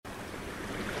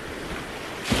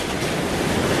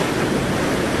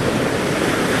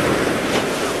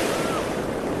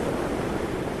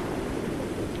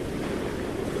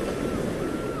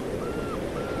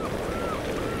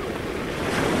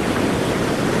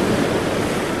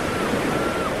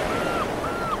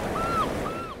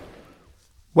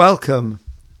Welcome,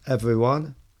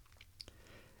 everyone.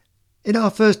 In our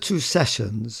first two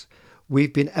sessions,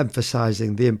 we've been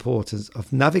emphasizing the importance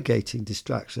of navigating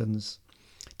distractions.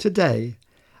 Today,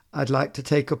 I'd like to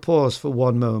take a pause for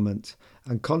one moment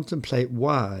and contemplate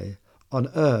why, on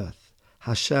earth,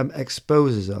 Hashem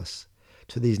exposes us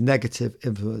to these negative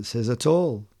influences at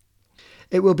all.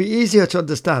 It will be easier to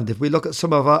understand if we look at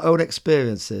some of our own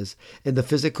experiences in the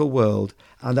physical world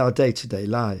and our day-to-day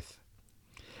life.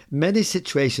 Many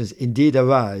situations indeed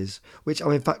arise which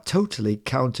are in fact totally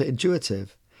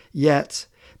counterintuitive, yet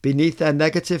beneath their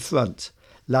negative front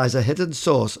lies a hidden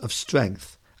source of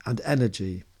strength and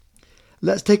energy.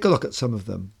 Let's take a look at some of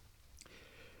them.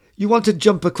 You want to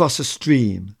jump across a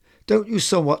stream. Don't you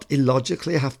somewhat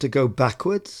illogically have to go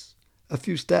backwards a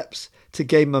few steps to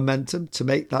gain momentum to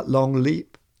make that long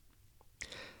leap?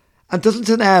 And doesn't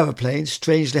an aeroplane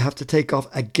strangely have to take off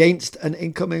against an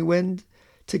incoming wind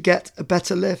to get a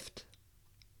better lift?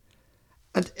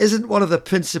 And isn't one of the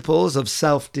principles of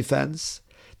self-defense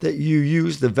that you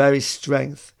use the very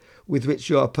strength with which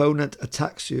your opponent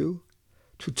attacks you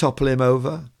to topple him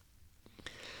over?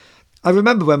 I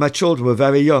remember when my children were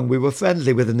very young, we were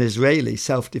friendly with an Israeli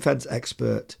self-defense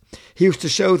expert. He used to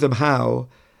show them how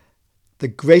the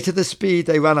greater the speed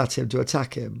they ran at him to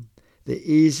attack him, the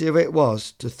easier it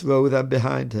was to throw them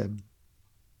behind him.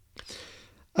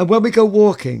 And when we go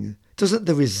walking, doesn't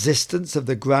the resistance of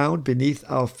the ground beneath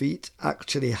our feet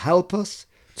actually help us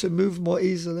to move more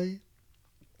easily?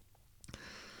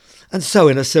 And so,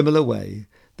 in a similar way,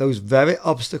 those very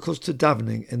obstacles to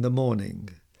davening in the morning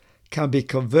can be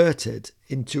converted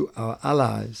into our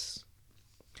allies.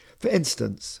 For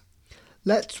instance,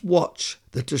 let's watch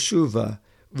the Teshuvah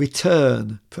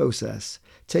return process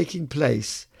taking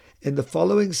place in the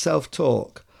following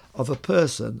self-talk of a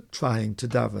person trying to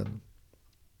daven.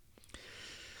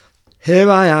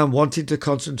 Here I am wanting to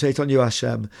concentrate on you,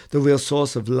 Hashem, the real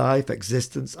source of life,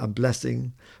 existence and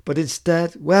blessing. But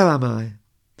instead, where am I?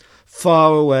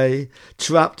 Far away,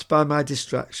 trapped by my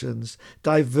distractions,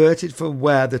 diverted from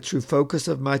where the true focus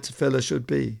of my tefillah should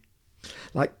be.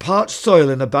 Like parched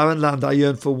soil in a barren land, I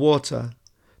yearn for water.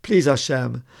 Please,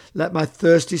 Hashem, let my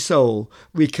thirsty soul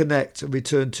reconnect and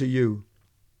return to you.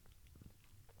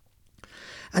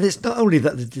 And it's not only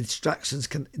that the distractions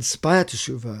can inspire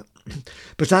teshuvah,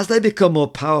 but as they become more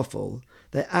powerful,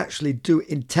 they actually do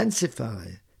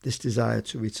intensify this desire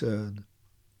to return.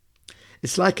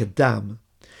 It's like a dam.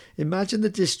 Imagine the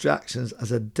distractions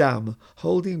as a dam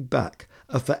holding back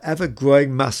a forever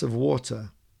growing mass of water.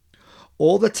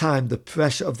 All the time the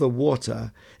pressure of the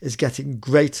water is getting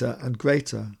greater and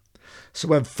greater. So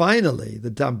when finally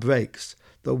the dam breaks,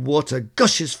 the water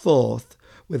gushes forth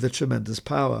with a tremendous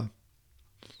power.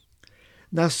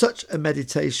 Now such a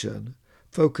meditation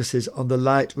focuses on the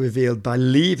light revealed by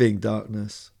leaving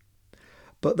darkness.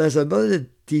 But there's another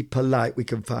deeper light we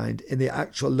can find in the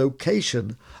actual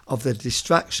location of the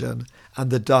distraction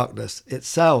and the darkness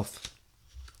itself.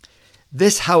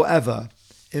 This, however,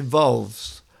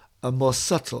 involves a more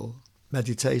subtle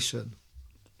meditation.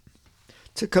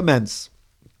 To commence,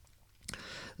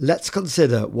 let's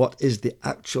consider what is the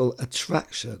actual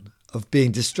attraction of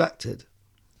being distracted.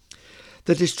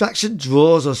 The distraction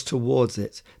draws us towards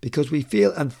it because we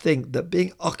feel and think that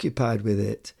being occupied with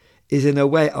it is in a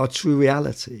way our true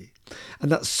reality,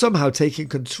 and that somehow taking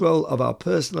control of our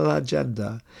personal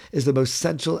agenda is the most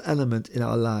central element in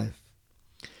our life.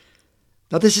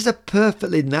 Now this is a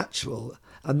perfectly natural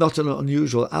and not an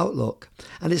unusual outlook,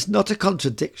 and it's not a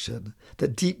contradiction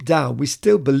that deep down we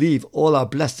still believe all our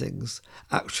blessings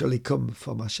actually come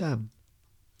from Hashem.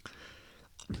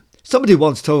 Somebody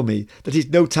once told me that he's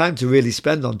no time to really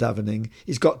spend on davening.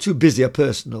 He's got too busy a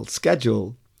personal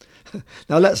schedule.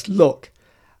 Now let's look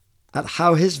at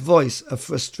how his voice of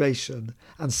frustration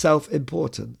and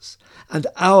self-importance and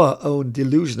our own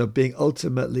delusion of being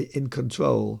ultimately in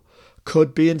control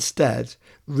could be instead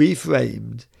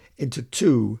reframed into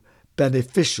two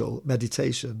beneficial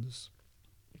meditations.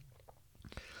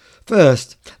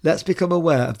 First, let's become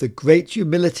aware of the great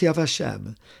humility of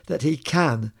Hashem, that he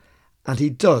can and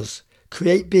he does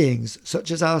create beings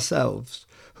such as ourselves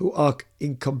who are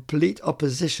in complete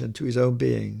opposition to his own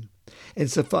being,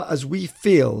 insofar as we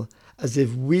feel as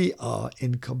if we are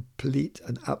in complete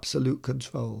and absolute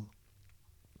control.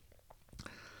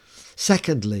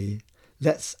 Secondly,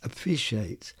 let's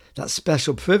appreciate that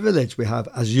special privilege we have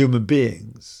as human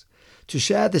beings to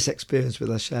share this experience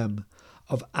with Hashem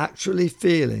of actually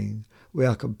feeling we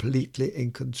are completely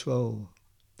in control.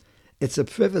 It's a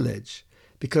privilege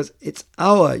because it's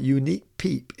our unique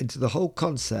peep into the whole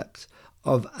concept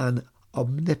of an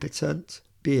omnipotent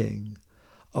being,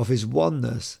 of his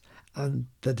oneness and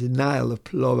the denial of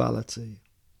plurality.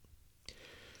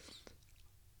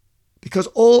 because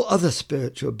all other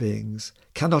spiritual beings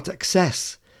cannot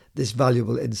access this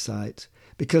valuable insight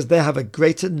because they have a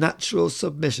greater natural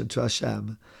submission to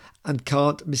Hashem and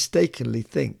can't mistakenly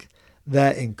think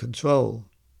they're in control.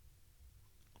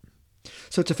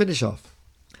 So to finish off,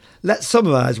 let's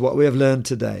summarize what we have learned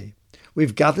today.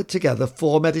 We've gathered together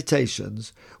 4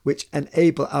 meditations which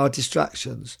enable our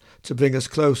distractions to bring us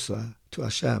closer to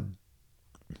Hashem.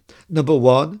 Number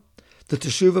 1, the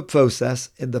Teshuvah process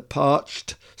in the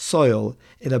parched soil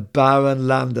in a barren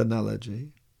land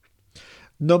analogy.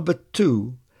 Number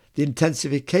 2, the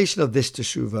intensification of this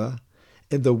Teshuvah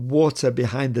in the water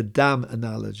behind the dam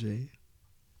analogy.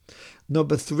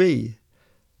 Number 3,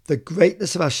 the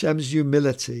greatness of Hashem's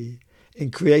humility in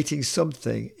creating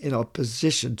something in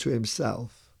opposition to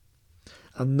himself.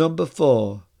 And number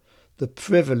 4, the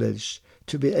privilege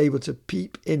to be able to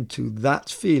peep into that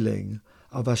feeling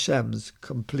of Hashem's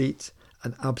complete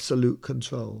and absolute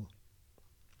control.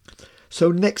 So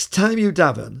next time you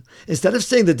daven, instead of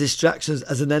seeing the distractions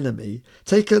as an enemy,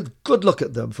 take a good look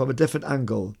at them from a different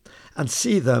angle and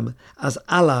see them as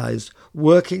allies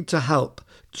working to help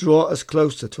draw us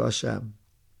closer to Hashem.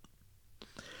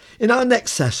 In our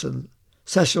next session,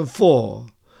 session 4,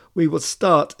 we will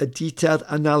start a detailed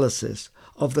analysis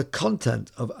of the content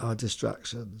of our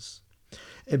distractions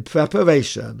in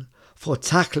preparation for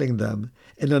tackling them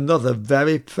in another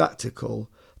very practical,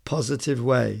 positive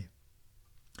way.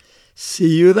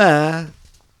 See you there.